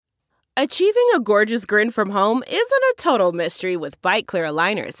Achieving a gorgeous grin from home isn't a total mystery with Byte Clear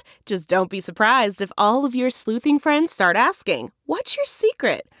aligners. Just don't be surprised if all of your sleuthing friends start asking, "What's your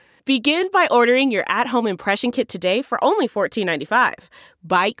secret?" Begin by ordering your at-home impression kit today for only $14.95.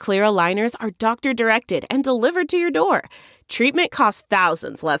 Byte Clear aligners are doctor-directed and delivered to your door. Treatment costs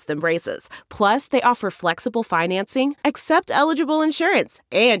thousands less than braces. Plus, they offer flexible financing, accept eligible insurance,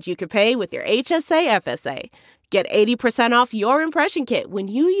 and you can pay with your HSA FSA. Get 80% off your impression kit when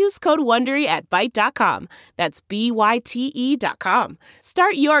you use code WONDERY at Byte.com. That's BYTE.com.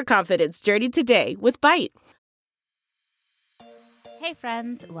 Start your confidence journey today with Byte. Hey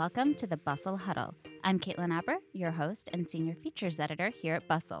friends, welcome to the Bustle Huddle. I'm Caitlin Aber, your host and senior features editor here at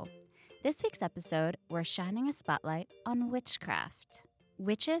Bustle. This week's episode, we're shining a spotlight on witchcraft.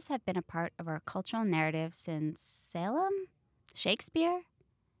 Witches have been a part of our cultural narrative since Salem? Shakespeare?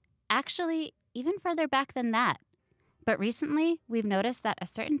 Actually, even further back than that. But recently, we've noticed that a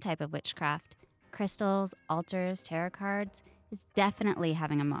certain type of witchcraft, crystals, altars, tarot cards, is definitely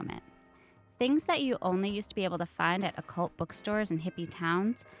having a moment. Things that you only used to be able to find at occult bookstores in hippie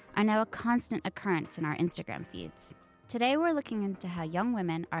towns are now a constant occurrence in our Instagram feeds. Today, we're looking into how young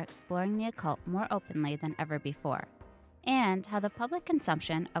women are exploring the occult more openly than ever before, and how the public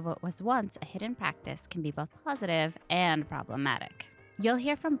consumption of what was once a hidden practice can be both positive and problematic. You'll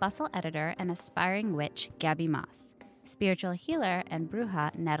hear from Bustle editor and aspiring witch Gabby Moss, spiritual healer and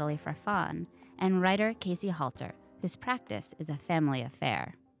bruja Natalie Farfan, and writer Casey Halter, whose practice is a family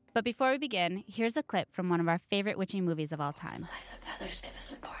affair. But before we begin, here's a clip from one of our favorite witchy movies of all time.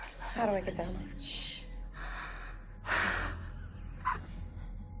 How do I get down?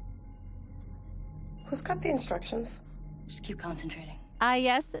 Who's got the instructions? Just keep concentrating. Ah,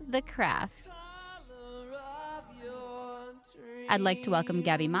 yes, The Craft. I'd like to welcome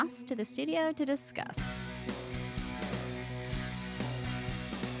Gabby Moss to the studio to discuss.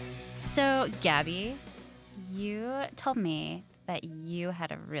 So, Gabby, you told me that you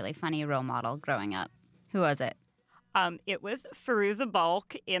had a really funny role model growing up. Who was it? It was Fairuza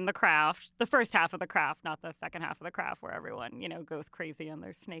Balk in The Craft, the first half of The Craft, not the second half of The Craft where everyone, goes crazy and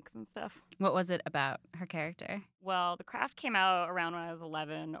there's snakes and stuff. What was it about her character? Well, The Craft came out around when I was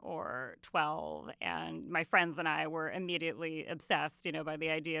 11 or 12, and my friends and I were immediately obsessed, by the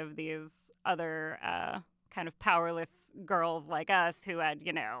idea of these other kind of powerless girls like us who had,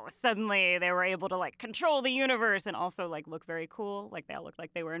 suddenly they were able to, control the universe and also, look very cool. They all looked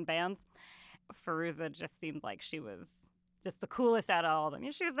like they were in bands. Fairuza just seemed like she was just the coolest out of all of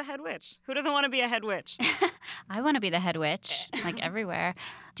them. She was the head witch. Who doesn't want to be a head witch? I want to be the head witch, everywhere.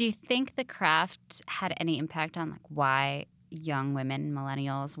 Do you think The Craft had any impact on why young women,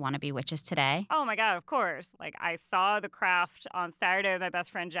 millennials, want to be witches today? Oh my God, of course. I saw The Craft on Saturday with my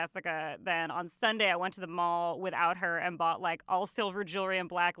best friend Jessica. Then on Sunday, I went to the mall without her and bought all silver jewelry and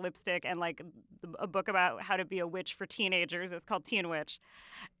black lipstick and a book about how to be a witch for teenagers. It's called Teen Witch.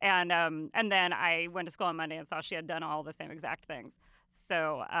 And then I went to school on Monday and saw she had done all the same exact things.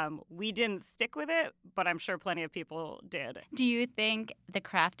 So we didn't stick with it, but I'm sure plenty of people did. Do you think The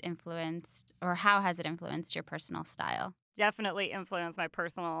Craft influenced, or how has it influenced your personal style? Definitely influenced my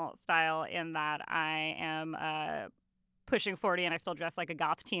personal style in that I am pushing 40 and I still dress like a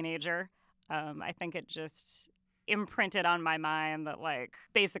goth teenager. I think it just imprinted on my mind that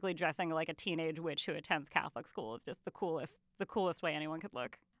basically dressing like a teenage witch who attends Catholic school is just the coolest way anyone could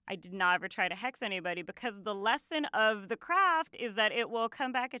look. I did not ever try to hex anybody because the lesson of The Craft is that it will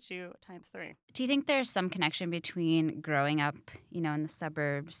come back at you times 3. Do you think there's some connection between growing up, in the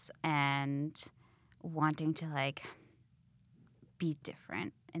suburbs and wanting to be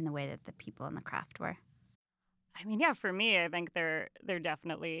different in the way that the people in The Craft were? I mean, yeah, for me, I think there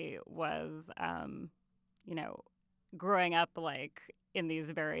definitely was, growing up in these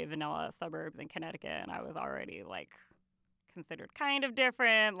very vanilla suburbs in Connecticut, and I was already considered kind of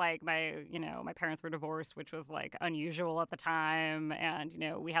different. My parents were divorced, which was unusual at the time, and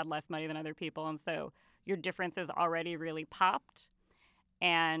we had less money than other people, and so your differences already really popped.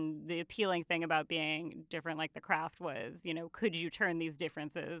 And the appealing thing about being different like The Craft was, could you turn these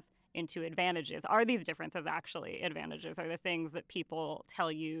differences into advantages? Are these differences actually advantages? Are the things that people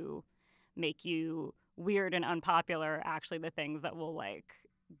tell you make you weird and unpopular actually the things that will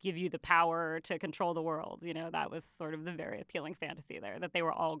give you the power to control the world? That was sort of the very appealing fantasy there, that they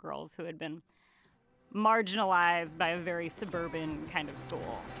were all girls who had been marginalized by a very suburban kind of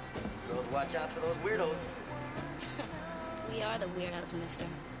school. Girls, watch out for those weirdos. We are the weirdos, mister.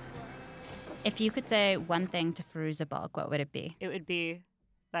 If you could say one thing to Fairuza Balk, what would it be? It would be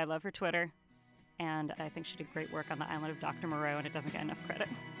that I love her Twitter, and I think she did great work on the island of Dr. Moreau, and it doesn't get enough credit.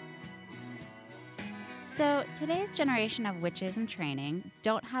 So today's generation of witches in training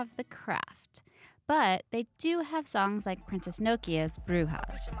don't have the craft, but they do have songs like Princess Nokia's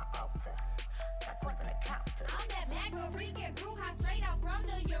Brujas.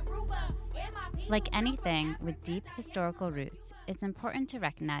 Like anything with deep historical roots, it's important to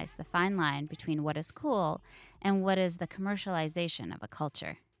recognize the fine line between what is cool and what is the commercialization of a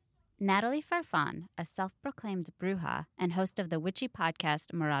culture. Natalie Farfan, a self-proclaimed bruja and host of the witchy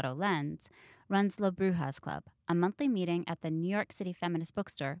podcast Morado Lens, runs La Brujas Club, a monthly meeting at the New York City feminist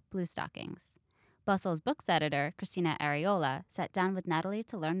bookstore Blue Stockings. Bustle's books editor, Christina Ariola, sat down with Natalie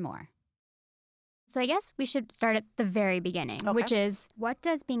to learn more. So I guess we should start at the very beginning, Okay. which is, what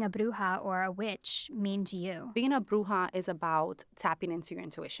does being a bruja or a witch mean to you? Being a bruja is about tapping into your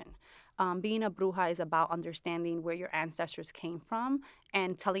intuition. Being a bruja is about understanding where your ancestors came from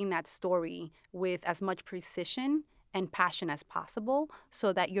and telling that story with as much precision and passion as possible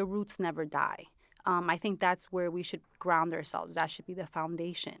so that your roots never die. I think that's where we should ground ourselves. That should be the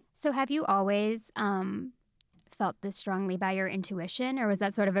foundation. So have you always felt this strongly by your intuition, or was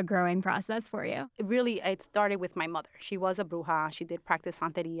that sort of a growing process for you? It started with my mother. She was a bruja. She did practice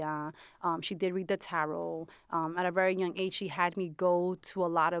Santeria. She did read the tarot. At a very young age, she had me go to a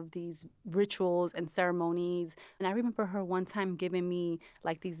lot of these rituals and ceremonies. And I remember her one time giving me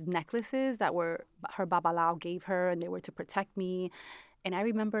like these necklaces that were her babalao gave her, and they were to protect me. And I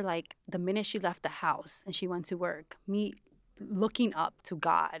remember like the minute she left the house and she went to work, me looking up to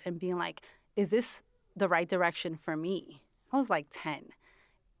God and being like, is this the right direction for me? I was like 10.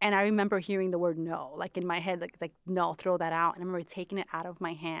 And I remember hearing the word no, like in my head, like no, throw that out. And I remember taking it out of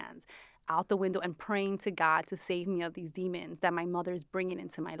my hands, out the window, and praying to God to save me of these demons that my mother's bringing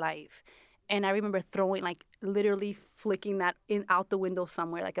into my life. And I remember throwing, like literally flicking that out the window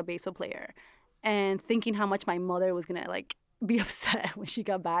somewhere like a baseball player, and thinking how much my mother was gonna like be upset when she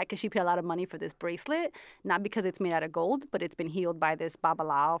got back, because she paid a lot of money for this bracelet, not because it's made out of gold, but it's been healed by this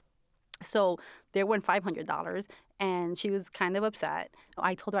babalao. So there went $500, and she was kind of upset.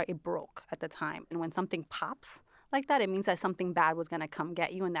 I told her it broke at the time. And when something pops like that, it means that something bad was going to come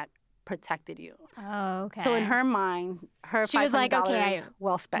get you, and that protected you. Oh, okay. So in her mind, her She $500 was like, okay,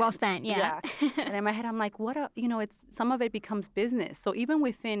 well spent. well spent, yeah. And in my head, I'm like, it's some of it becomes business. So even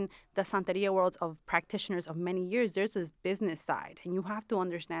within the Santeria worlds of practitioners of many years, there's this business side. And you have to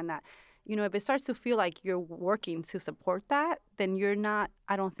understand that, if it starts to feel like you're working to support that, then you're not,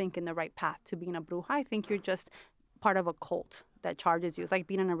 I don't think, in the right path to being a bruja. I think you're just part of a cult that charges you. It's like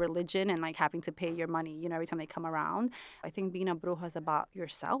being in a religion and like having to pay your money, every time they come around. I think being a bruja is about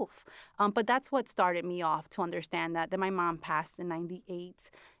yourself. But that's what started me off to understand that. Then my mom passed in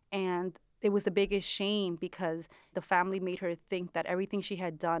 98, and it was the biggest shame because the family made her think that everything she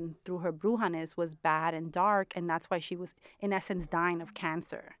had done through her brujaness was bad and dark, and that's why she was, in essence, dying of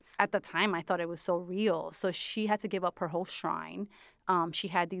cancer. At the time, I thought it was so real. So she had to give up her whole shrine. She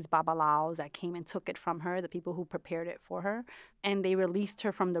had these babalaos that came and took it from her, the people who prepared it for her, and they released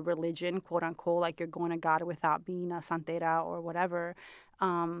her from the religion, quote unquote, like you're going to God without being a santera or whatever.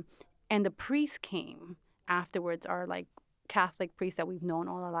 And the priest came afterwards, our like Catholic priest that we've known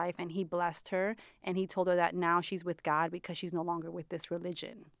all our life, and he blessed her, and he told her that now she's with God because she's no longer with this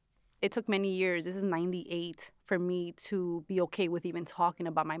religion. It took many years, this is 98, for me to be okay with even talking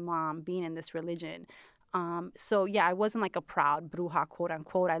about my mom being in this religion. So yeah, I wasn't like a proud bruja, quote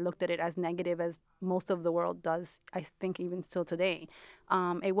unquote. I looked at it as negative as most of the world does, I think even still today.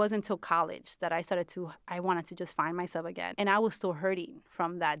 It wasn't until college that I wanted to just find myself again. And I was still hurting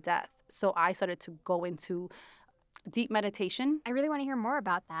from that death. So I started to go into deep meditation. I really want to hear more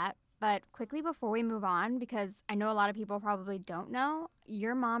about that. But quickly before we move on, because I know a lot of people probably don't know,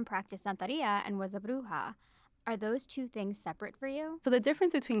 your mom practiced Santeria and was a bruja. Are those two things separate for you? So the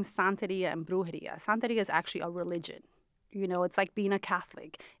difference between Santeria and Brujeria, Santeria is actually a religion. It's like being a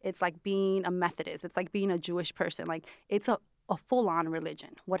Catholic. It's like being a Methodist. It's like being a Jewish person. Like it's a full-on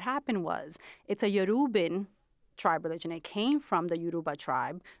religion. What happened was it's a Yoruban tribe religion. It came from the Yoruba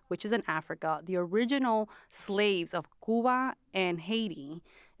tribe, which is in Africa. The original slaves of Cuba and Haiti,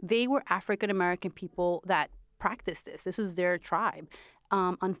 they were African-American people that practiced this. This was their tribe.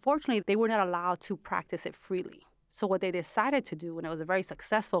 Unfortunately, they were not allowed to practice it freely. So what they decided to do, and it was a very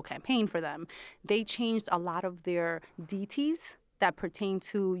successful campaign for them, they changed a lot of their deities that pertain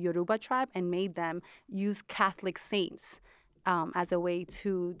to Yoruba tribe and made them use Catholic saints as a way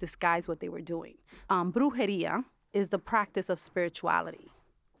to disguise what they were doing. Brujeria is the practice of spirituality.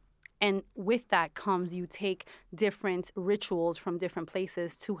 And with that comes you take different rituals from different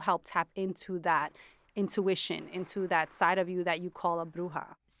places to help tap into that intuition, into that side of you that you call a bruja.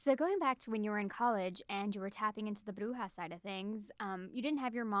 So going back to when you were in college and you were tapping into the bruja side of things, you didn't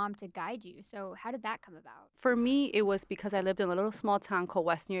have your mom to guide you. So how did that come about? For me, it was because I lived in a little small town called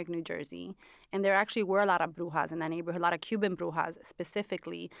West New York, New Jersey. And there actually were a lot of brujas in that neighborhood, a lot of Cuban brujas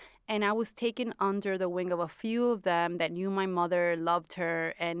specifically. And I was taken under the wing of a few of them that knew my mother, loved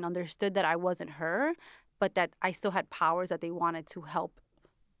her, and understood that I wasn't her, but that I still had powers that they wanted to help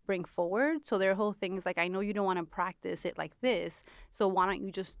bring forward. So their whole thing is like, I know you don't want to practice it like this, so why don't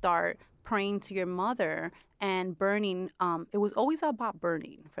you just start praying to your mother and burning. It was always about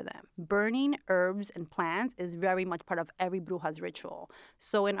burning for them. Burning herbs and plants is very much part of every bruja's ritual.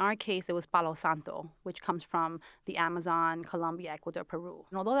 So in our case, it was Palo Santo, which comes from the Amazon, Colombia, Ecuador, Peru.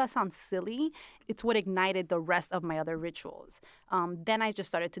 And although that sounds silly, it's what ignited the rest of my other rituals. Then I just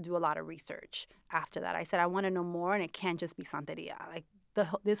started to do a lot of research after that. I said, I want to know more, and it can't just be Santeria. Like,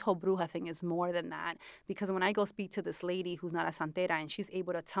 this whole bruja thing is more than that, because when I go speak to this lady who's not a santera and she's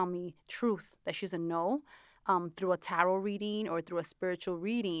able to tell me truth that she doesn't know through a tarot reading or through a spiritual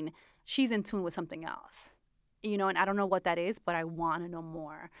reading, she's in tune with something else, and I don't know what that is, but I want to know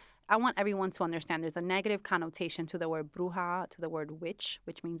more. I want everyone to understand there's a negative connotation to the word bruja, to the word witch,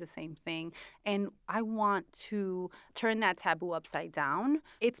 which means the same thing. And I want to turn that taboo upside down.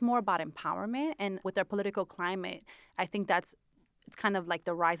 It's more about empowerment. And with our political climate, I think it's kind of like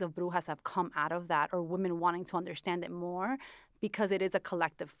the rise of brujas have come out of that, or women wanting to understand it more, because it is a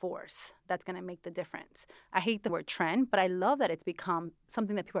collective force that's going to make the difference. I hate the word trend, but I love that it's become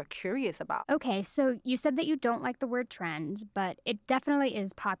something that people are curious about. Okay, so you said that you don't like the word trend, but it definitely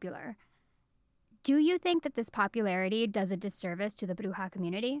is popular. Do you think that this popularity does a disservice to the bruja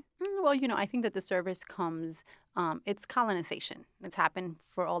community? Well, I think that the service comes, it's colonization. It's happened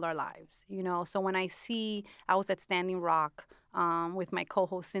for all our lives, So when I was at Standing Rock with my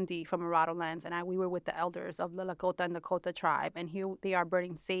co-host Cindy from Morado Lands, and we were with the elders of the Lakota and Dakota tribe, and here they are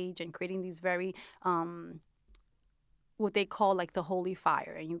burning sage and creating these very, what they call like the holy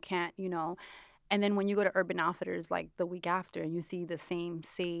fire, and you can't, And then when you go to Urban Outfitters like the week after and you see the same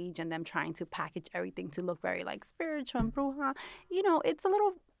sage and them trying to package everything to look very like spiritual and bruja, it's a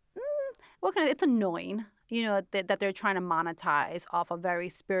little, it's annoying, that they're trying to monetize off a very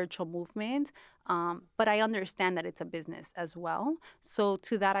spiritual movement. But I understand that it's a business as well. So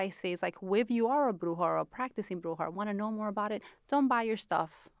to that I say, it's like, if you are a bruja or a practicing bruja, want to know more about it, don't buy your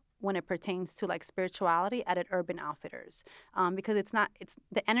stuff when it pertains to like spirituality at Urban Outfitters, because it's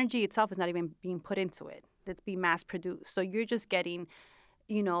the energy itself is not even being put into it. It's being mass produced. So you're just getting,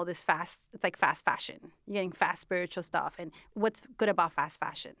 this it's like fast fashion. You're getting fast spiritual stuff. And what's good about fast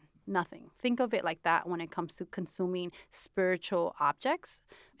fashion? Nothing. Think of it like that when it comes to consuming spiritual objects,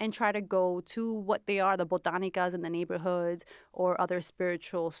 and try to go to what they are, the botanicas in the neighborhoods or other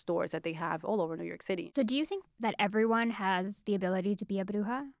spiritual stores that they have all over New York City. So do you think that everyone has the ability to be a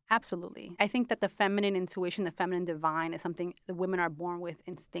bruja? Absolutely. I think that the feminine intuition, the feminine divine is something the women are born with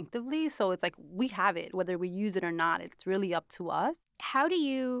instinctively. So it's like we have it, whether we use it or not. It's really up to us. How do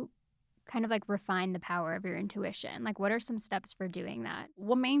you kind of like refine the power of your intuition? Like, what are some steps for doing that?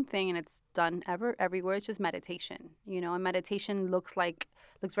 One main thing, and it's done everywhere, is just meditation. And meditation looks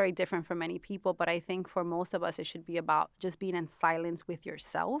very different for many people, but I think for most of us it should be about just being in silence with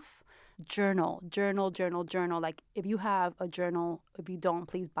yourself. Journal. Like, if you have a journal, if you don't,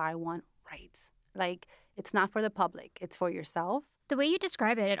 please buy one. Write. Like, it's not for the public, it's for yourself. The way you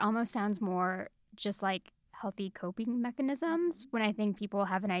describe it, it almost sounds more just like healthy coping mechanisms, when I think people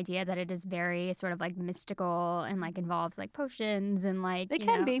have an idea that it is very sort of like mystical and like involves like potions and like It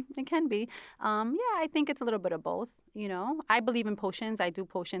can be. I think it's a little bit of both. I believe in potions. I do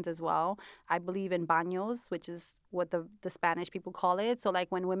potions as well. I believe in baños, which is what the Spanish people call it. So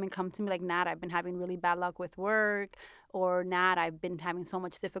like when women come to me like, Nat, I've been having really bad luck with work, or Nat, I've been having so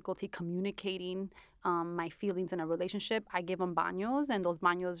much difficulty communicating my feelings in a relationship, I give them baños, and those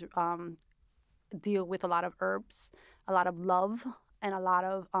baños deal with a lot of herbs, a lot of love, and a lot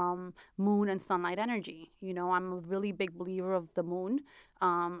of moon and sunlight energy. I'm a really big believer of the moon.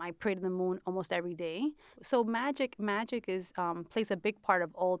 I pray to the moon almost every day. So magic is plays a big part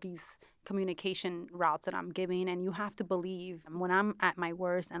of all these communication routes that I'm giving. And you have to believe, when I'm at my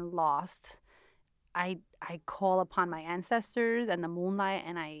worst and lost, I call upon my ancestors and the moonlight,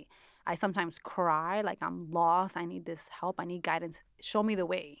 and I sometimes cry like I'm lost. I need this help. I need guidance. Show me the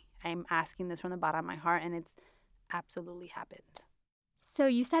way. I'm asking this from the bottom of my heart, and it's absolutely happened. So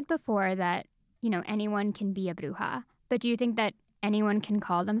you said before that, anyone can be a bruja, but do you think that anyone can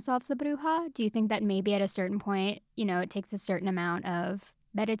call themselves a bruja? Do you think that maybe at a certain point, it takes a certain amount of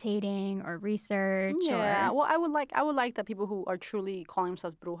meditating or research? Yeah, Or well, I would like that people who are truly calling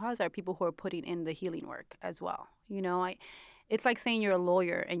themselves brujas are people who are putting in the healing work as well. It's like saying you're a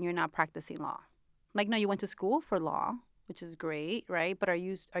lawyer and you're not practicing law. Like, no, you went to school for law, which is great, right? But are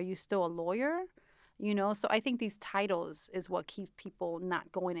you still a lawyer? So I think these titles is what keeps people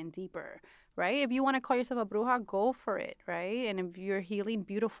not going in deeper, right? If you want to call yourself a bruja, go for it, right? And if you're healing,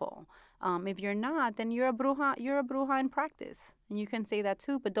 beautiful. If you're not, then you're a bruja. You're a bruja in practice, and you can say that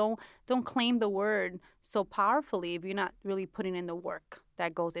too. But don't claim the word so powerfully if you're not really putting in the work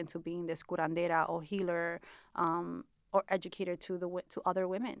that goes into being this curandera or healer, or educator to other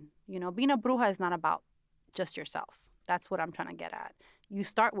women. Being a bruja is not about just yourself. That's what I'm trying to get at. You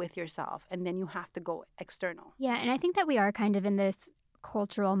start with yourself, and then you have to go external. yeah, and I think that we are kind of in this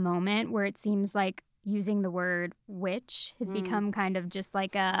cultural moment where it seems like using the word witch has become kind of just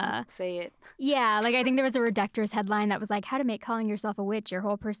like a Say it. yeah, like I think there was a Reductors headline that was like how to make calling yourself a witch your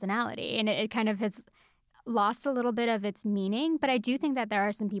whole personality, and it kind of has lost a little bit of its meaning. But I do think that there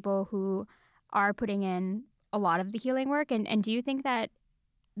are some people who are putting in a lot of the healing work, and do you think that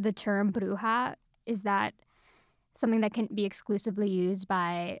the term bruja, is that something that can be exclusively used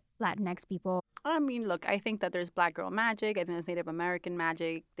by Latinx people? I mean, look, I think that there's Black girl magic. I think there's Native American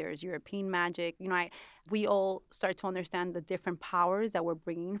magic. There's European magic. We all start to understand the different powers that we're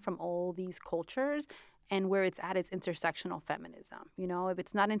bringing from all these cultures, and where it's at its intersectional feminism. If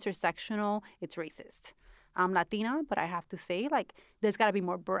it's not intersectional, it's racist. I'm Latina, but I have to say, there's got to be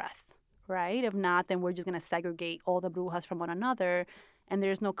more breadth, right? If not, then we're just going to segregate all the brujas from one another, and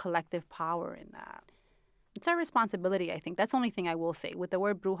there's no collective power in that. It's our responsibility, I think. That's the only thing I will say. With the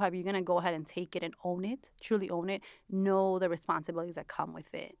word bruja, if you're going to go ahead and take it and own it, truly own it, know the responsibilities that come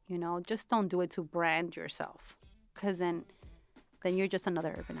with it. Just don't do it to brand yourself, because then you're just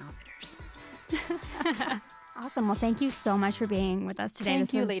another Urban Outfitters. Awesome. Well, thank you so much for being with us today.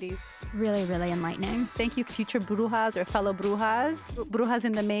 Thank you, was ladies. really, really enlightening. Thank you, future brujas or fellow brujas. Brujas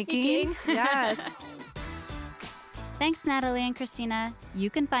in the making. Yes. Thanks, Natalie and Christina. You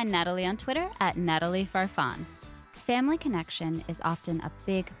can find Natalie on Twitter at Natalie Farfan. Family connection is often a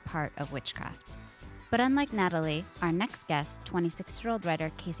big part of witchcraft. But unlike Natalie, our next guest, 26-year-old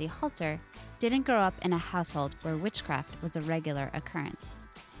writer Casey Halter, didn't grow up in a household where witchcraft was a regular occurrence.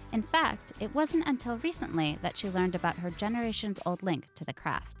 In fact, it wasn't until recently that she learned about her generations-old link to the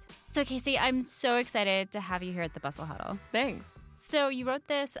craft. So Casey, I'm so excited to have you here at the Bustle Huddle. Thanks. So you wrote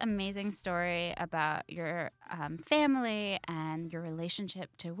this amazing story about your family and your relationship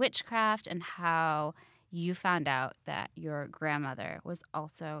to witchcraft and how you found out that your grandmother was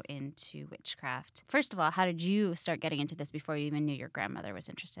also into witchcraft. First of all, how did you start getting into this before you even knew your grandmother was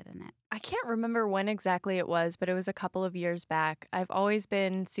interested in it? I can't remember when exactly it was, but it was a couple of years back. I've always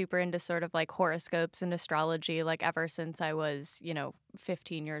been super into sort of like horoscopes and astrology, like ever since I was,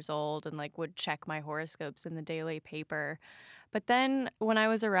 15 years old, and would check my horoscopes in the daily paper. But then when I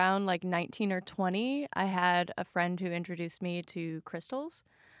was around 19 or 20, I had a friend who introduced me to crystals.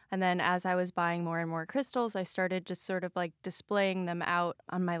 And then as I was buying more and more crystals, I started just sort of displaying them out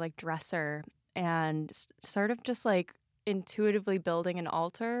on my dresser and sort of just intuitively building an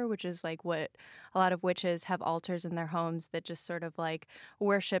altar, which is what a lot of witches have, altars in their homes that just sort of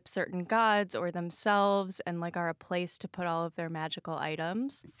worship certain gods or themselves and are a place to put all of their magical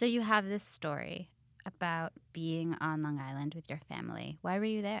items. So you have this story about being on Long Island with your family. Why were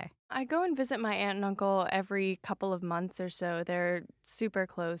you there? I go and visit my aunt and uncle every couple of months or so. They're super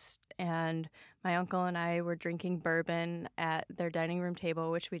close, and my uncle and I were drinking bourbon at their dining room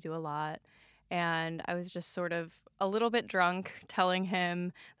table, which we do a lot. And I was just sort of a little bit drunk, telling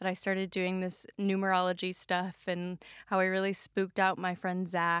him that I started doing this numerology stuff and how I really spooked out my friend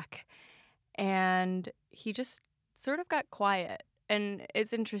Zach. And he just sort of got quiet. And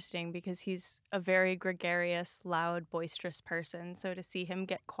it's interesting because he's a very gregarious, loud, boisterous person. So to see him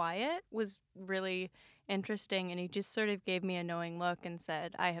get quiet was really interesting. And he just sort of gave me a knowing look and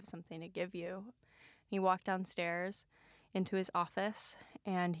said, "I have something to give you." He walked downstairs into his office,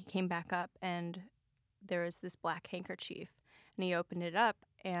 and he came back up, and there was this black handkerchief. And he opened it up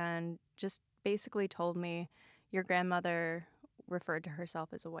and just basically told me, "Your grandmother referred to herself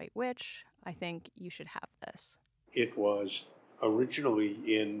as a white witch. I think you should have this." It was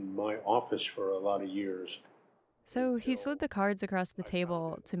originally in my office for a lot of years. So he slid the cards across the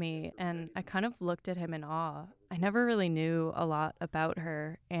table to me, and I kind of looked at him in awe. I never really knew a lot about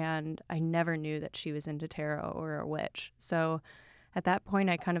her, and I never knew that she was into tarot or a witch. So at that point,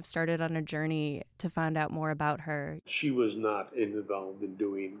 I kind of started on a journey to find out more about her. She was not involved in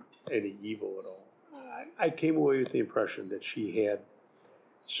doing any evil at all. I came away with the impression that she had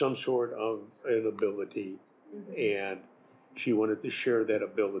some sort of an ability, and She wanted to share that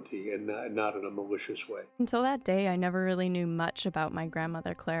ability and not in a malicious way. Until that day, I never really knew much about my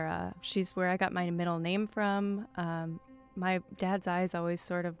grandmother, Clara. She's where I got my middle name from. My dad's eyes always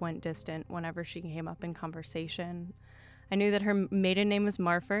sort of went distant whenever she came up in conversation. I knew that her maiden name was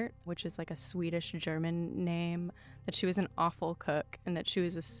Marfert, which is like a Swedish-German name, that she was an awful cook, and that she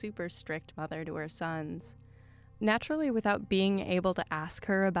was a super strict mother to her sons. Naturally, without being able to ask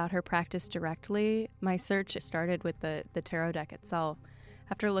her about her practice directly, my search started with the tarot deck itself.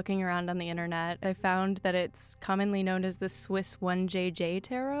 After looking around on the internet, I found that it's commonly known as the Swiss 1JJ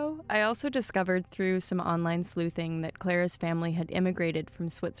Tarot. I also discovered through some online sleuthing that Clara's family had immigrated from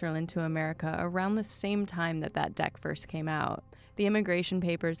Switzerland to America around the same time that that deck first came out. The immigration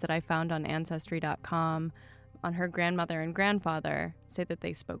papers that I found on Ancestry.com on her grandmother and grandfather say that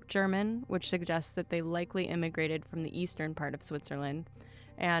they spoke German, which suggests that they likely immigrated from the eastern part of Switzerland.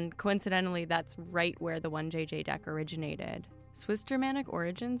 And coincidentally, that's right where the 1JJ deck originated. Swiss Germanic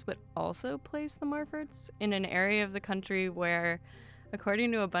origins would also place the Marferts in an area of the country where,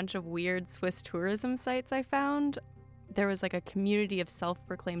 according to a bunch of weird Swiss tourism sites I found, there was like a community of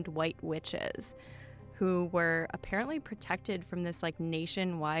self-proclaimed white witches who were apparently protected from this like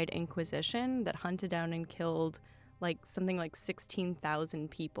nationwide inquisition that hunted down and killed like something like 16,000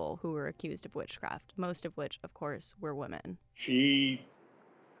 people who were accused of witchcraft, most of which, of course, were women. She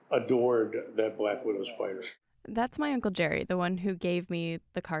adored that Black Widow spider. That's my Uncle Jerry, the one who gave me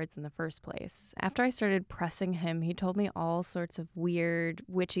the cards in the first place. After I started pressing him, he told me all sorts of weird,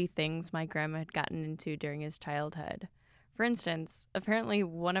 witchy things my grandma had gotten into during his childhood. For instance, apparently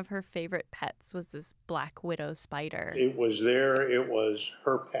one of her favorite pets was this Black Widow spider. It was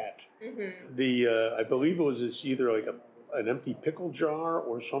her pet. Mm-hmm. I believe it was either like an empty pickle jar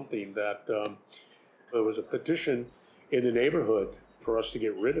or something that there was a petition in the neighborhood for us to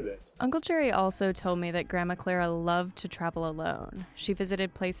get rid of it. Uncle Jerry also told me that Grandma Clara loved to travel alone. She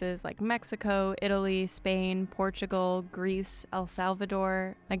visited places like Mexico, Italy, Spain, Portugal, Greece, El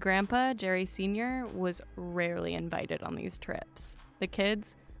Salvador. My grandpa, Jerry Sr., was rarely invited on these trips. The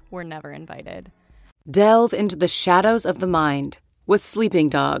kids were never invited. Delve into the shadows of the mind with Sleeping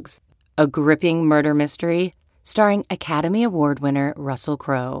Dogs, a gripping murder mystery starring Academy Award winner Russell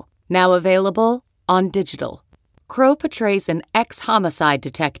Crowe. Now available on digital. Crowe portrays an ex-homicide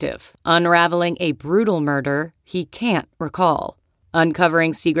detective, unraveling a brutal murder he can't recall.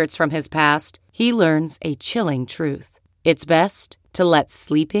 Uncovering secrets from his past, he learns a chilling truth. It's best to let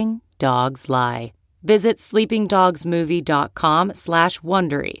sleeping dogs lie. Visit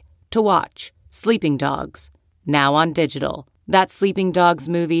sleepingdogsmovie.com/Wondery to watch Sleeping Dogs, now on digital. That's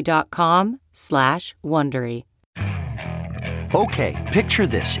sleepingdogsmovie.com/Wondery. Okay, picture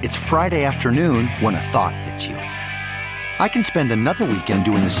this. It's Friday afternoon when a thought hits you. I can spend another weekend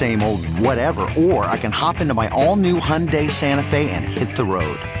doing the same old whatever, or I can hop into my all-new Hyundai Santa Fe and hit the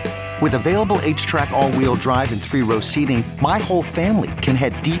road. With available H-Track all-wheel drive and 3-row seating, my whole family can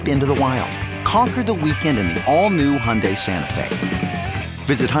head deep into the wild. Conquer the weekend in the all-new Hyundai Santa Fe.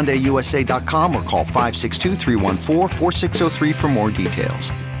 Visit HyundaiUSA.com or call 562-314-4603 for more details.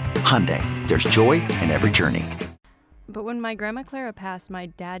 Hyundai, there's joy in every journey. But when my Grandma Clara passed, my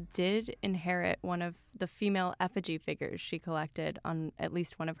dad did inherit one of the female effigy figures she collected on at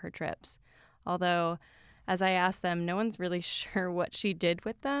least one of her trips. Although, as I asked them, no one's really sure what she did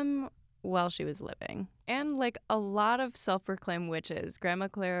with them while she was living. And like a lot of self-proclaimed witches, Grandma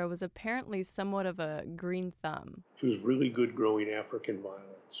Clara was apparently somewhat of a green thumb. She was really good growing African violets.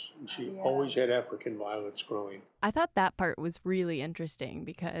 And she always had African violets growing. I thought that part was really interesting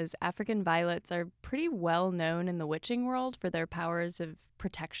because African violets are pretty well known in the witching world for their powers of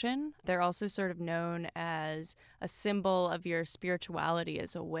protection. They're also sort of known as a symbol of your spirituality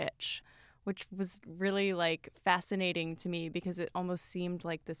as a witch, which was really like fascinating to me because it almost seemed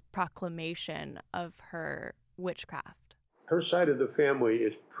like this proclamation of her witchcraft. Her side of the family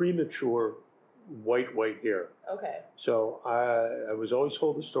is premature white hair. Okay. So I was always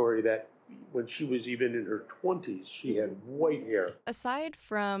told the story that when she was even in her 20s, she had white hair. Aside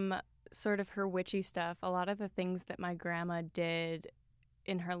from sort of her witchy stuff, a lot of the things that my grandma did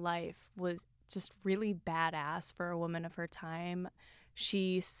in her life was just really badass for a woman of her time.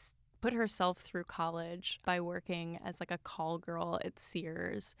 She put herself through college by working as like a call girl at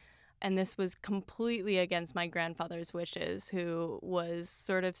Sears. And this was completely against my grandfather's wishes, who was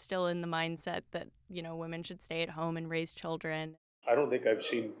sort of still in the mindset that, you know, women should stay at home and raise children. I don't think I've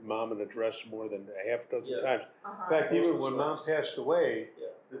seen Mom in a dress more than a half dozen times. In fact, even when Mom passed away,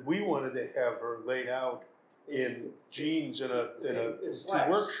 we wanted to have her laid out in jeans and a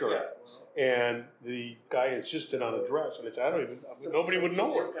work shirt. And the guy insisted on a dress. And it's, nobody would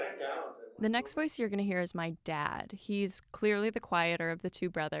know her. The next voice you're going to hear is my dad. He's clearly the quieter of the two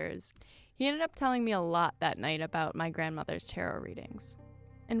brothers. He ended up telling me a lot that night about my grandmother's tarot readings.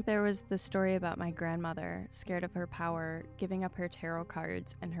 And there was the story about my grandmother, scared of her power, giving up her tarot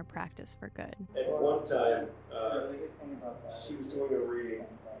cards and her practice for good. At one time, she was doing a reading,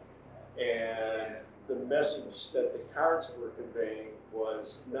 and the message that the cards were conveying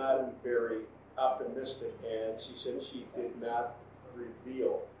was not very optimistic, and she said she did not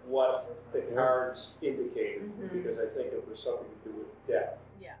reveal what the cards indicated, because I think it was something to do with death.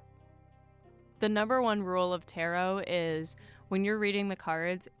 Yeah. The number one rule of tarot is when you're reading the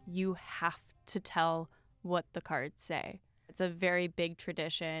cards, you have to tell what the cards say. It's a very big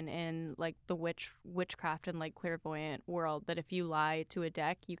tradition in like the witchcraft and like clairvoyant world that if you lie to a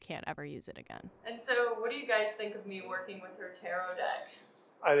deck, you can't ever use it again. And so what do you guys think of me working with her tarot deck?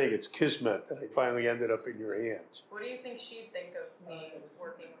 I think it's kismet that I finally ended up in your hands. What do you think she'd think of me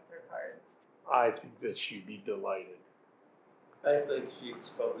working with her cards? I think that she'd be delighted. I think she'd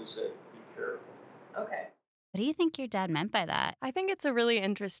probably say, be careful. Okay. What do you think your dad meant by that? I think it's a really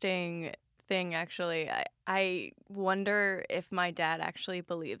interesting thing, actually. I wonder if my dad actually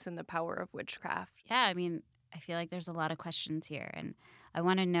believes in the power of witchcraft. Yeah, I mean, I feel like there's a lot of questions here, and I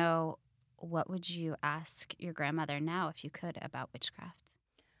want to know, what would you ask your grandmother now, if you could, about witchcraft?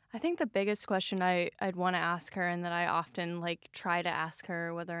 I think the biggest question I'd want to ask her, and that I often try to ask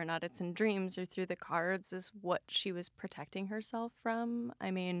her, whether or not it's in dreams or through the cards, is what she was protecting herself from.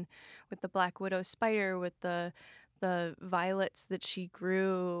 I mean, with the Black Widow spider, with the violets that she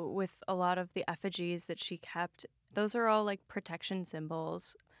grew, with a lot of the effigies that she kept, those are all protection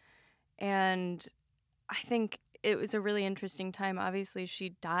symbols. And I think it was a really interesting time. Obviously,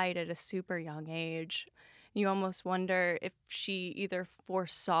 she died at a super young age. You almost wonder if she either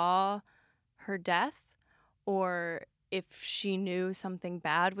foresaw her death, or if she knew something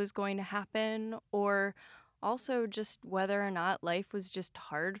bad was going to happen, or also just whether or not life was just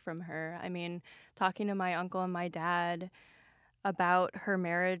hard from her. I mean, talking to my uncle and my dad about her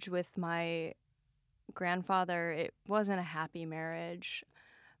marriage with my grandfather, it wasn't a happy marriage.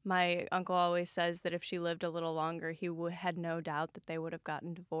 My uncle always says that if she lived a little longer, he had no doubt that they would have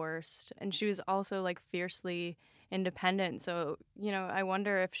gotten divorced. And she was also fiercely independent. So, I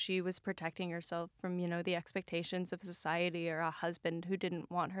wonder if she was protecting herself from, the expectations of society, or a husband who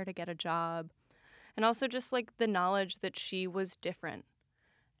didn't want her to get a job. And also just the knowledge that she was different.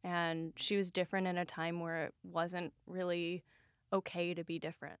 And she was different in a time where it wasn't really okay to be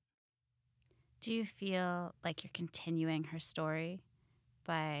different. Do you feel like you're continuing her story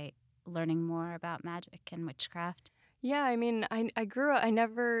by learning more about magic and witchcraft? Yeah, I mean, I grew up, I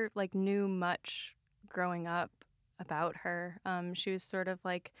never knew much growing up about her. She was sort of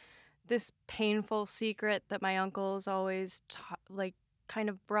this painful secret that my uncles always kind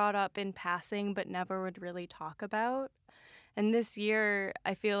of brought up in passing, but never would really talk about. And this year,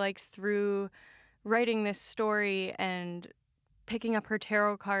 I feel like through writing this story and picking up her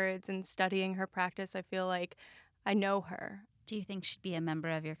tarot cards and studying her practice, I feel like I know her. Do you think she'd be a member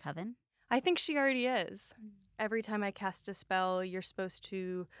of your coven? I think she already is. Every time I cast a spell, you're supposed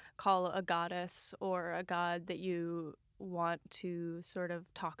to call a goddess or a god that you want to sort of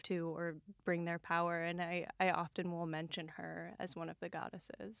talk to or bring their power, and I often will mention her as one of the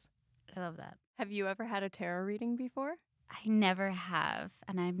goddesses. I love that. Have you ever had a tarot reading before? I never have,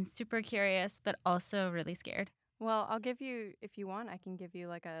 and I'm super curious, but also really scared. Well, I'll give you, if you want, I can give you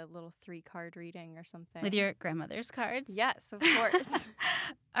a little 3-card reading or something. With your grandmother's cards? Yes, of course.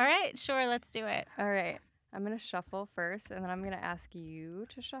 All right, sure, let's do it. All right, I'm going to shuffle first, and then I'm going to ask you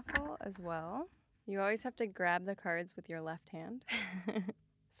to shuffle as well. You always have to grab the cards with your left hand.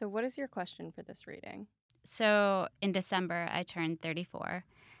 So what is your question for this reading? So in December, I turned 34,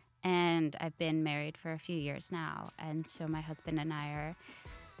 and I've been married for a few years now. And so my husband and I are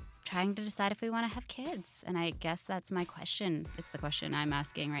trying to decide if we want to have kids. And I guess that's my question. It's the question I'm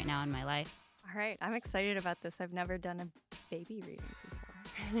asking right now in my life. All right. I'm excited about this. I've never done a baby reading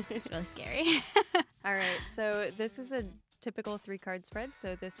before. It's really scary. All right. So this is a typical 3-card spread.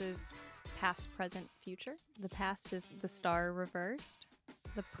 So this is past, present, future. The past is the Star reversed.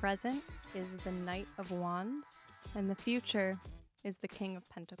 The present is the Knight of Wands. And the future is the King of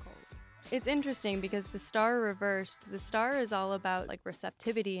Pentacles. It's interesting because the Star reversed, the Star is all about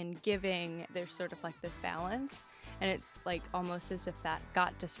receptivity and giving. There's sort of this balance, and it's almost as if that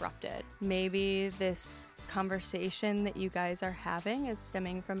got disrupted. Maybe this conversation that you guys are having is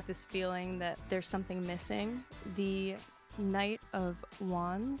stemming from this feeling that there's something missing. The Knight of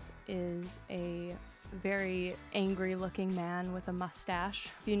Wands is a very angry-looking man with a mustache.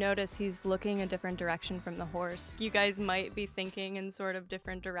 If you notice, he's looking a different direction from the horse. You guys might be thinking in sort of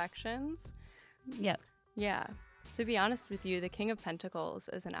different directions. Yep. Yeah. To be honest with you, the King of Pentacles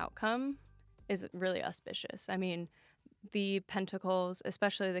as an outcome is really auspicious. I mean, the Pentacles,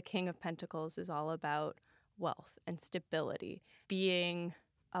 especially the King of Pentacles, is all about wealth and stability, being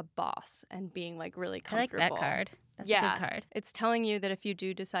a boss and being like really comfortable. I like that card. That's a good card. It's telling you that if you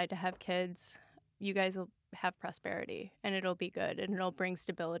do decide to have kids, you guys will have prosperity and it'll be good and it'll bring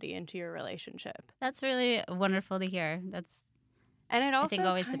stability into your relationship. That's really wonderful to hear. And it also, I think,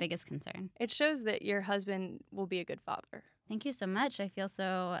 always the biggest concern. It shows that your husband will be a good father. Thank you so much. I feel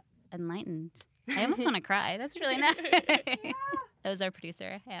so enlightened. I almost want to cry. That's really nice. That was our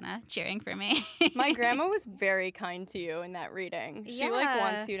producer, Hannah, cheering for me. My grandma was very kind to you in that reading. She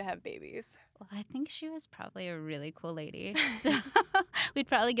wants you to have babies. Well, I think she was probably a really cool lady. So we'd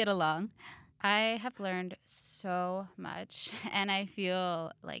probably get along. I have learned so much, and I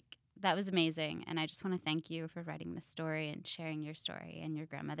feel like that was amazing, and I just want to thank you for writing this story and sharing your story and your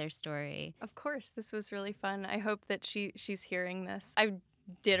grandmother's story. Of course, this was really fun. I hope that she's hearing this. I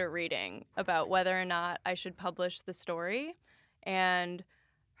did a reading about whether or not I should publish the story, and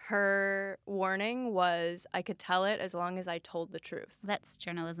her warning was I could tell it as long as I told the truth. That's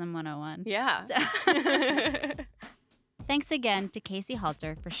journalism 101. Yeah. So. Thanks again to Casey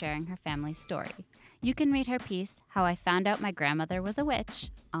Halter for sharing her family's story. You can read her piece, How I Found Out My Grandmother Was a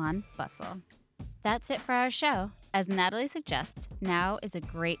Witch, on Bustle. That's it for our show. As Natalie suggests, now is a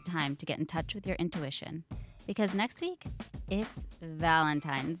great time to get in touch with your intuition. Because next week, it's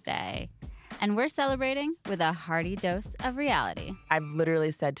Valentine's Day. And we're celebrating with a hearty dose of reality. I've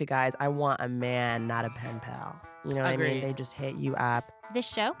literally said to guys, I want a man, not a pen pal. You know what I mean? They just hit you up. This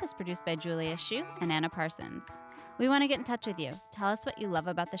show is produced by Julia Shu and Anna Parsons. We want to get in touch with you. Tell us what you love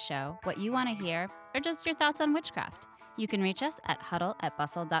about the show, what you want to hear, or just your thoughts on witchcraft. You can reach us at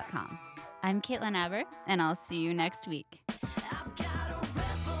huddle@bustle.com. I'm Caitlin Aber, and I'll see you next week.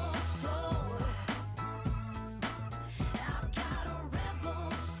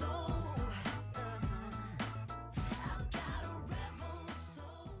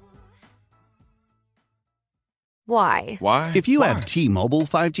 Why? Why? If you have T-Mobile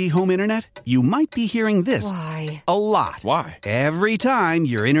 5G home internet, you might be hearing this Why? a lot. Why? Every time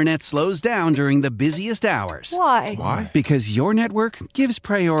your internet slows down during the busiest hours. Why? Why? Because your network gives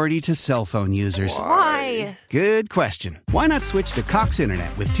priority to cell phone users. Why? Good question. Why not switch to Cox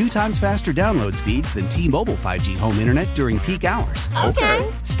Internet with 2 times faster download speeds than T-Mobile 5G home internet during peak hours? Okay.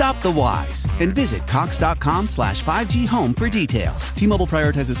 Stop the whys and visit cox.com/5G home for details. T-Mobile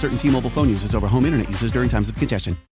prioritizes certain T-Mobile phone users over home internet users during times of congestion.